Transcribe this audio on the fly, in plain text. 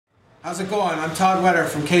How's it going? I'm Todd Wetter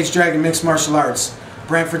from Caged Dragon Mixed Martial Arts,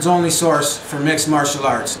 Brantford's only source for mixed martial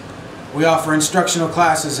arts. We offer instructional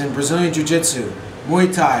classes in Brazilian Jiu-Jitsu,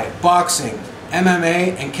 Muay Thai, boxing,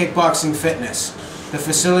 MMA, and kickboxing fitness. The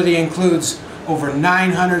facility includes over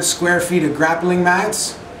 900 square feet of grappling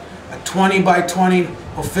mats, a 20 by 20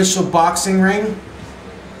 official boxing ring,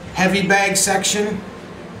 heavy bag section,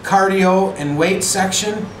 cardio and weight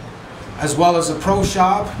section, as well as a pro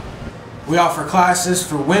shop. We offer classes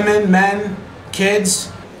for women, men,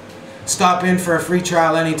 kids. Stop in for a free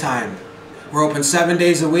trial anytime. We're open 7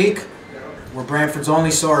 days a week. We're Brantford's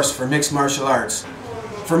only source for mixed martial arts.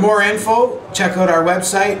 For more info, check out our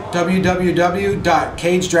website,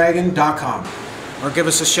 www.cageddragon.com, or give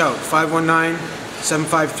us a shout,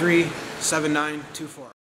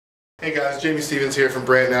 519-753-7924. Hey guys, Jamie Stevens here from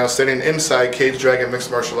Brant Now, standing inside Caged Dragon Mixed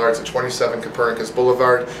Martial Arts at 27 Copernicus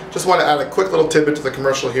Boulevard. Just want to add a quick little tidbit to the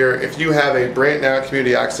commercial here. If you have a Brant Now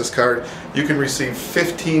Community Access Card, you can receive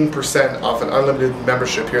 15% off an unlimited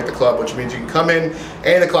membership here at the club, which means you can come in,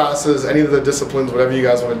 any of the classes, any of the disciplines, whatever you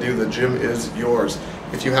guys want to do, the gym is yours.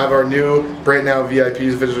 If you have our new Brant Now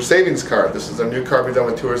VIP's Visitor Savings Card, this is a new card we've done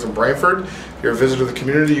with tours in Brantford. If you're a visitor to the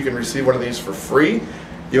community, you can receive one of these for free.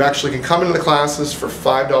 You actually can come into the classes for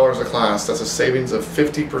 $5 a class. That's a savings of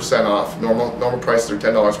 50% off. Normal prices are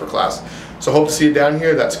 $10 per class. So hope to see you down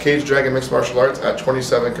here. That's Caged Dragon Mixed Martial Arts at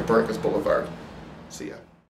 27 Copernicus Boulevard.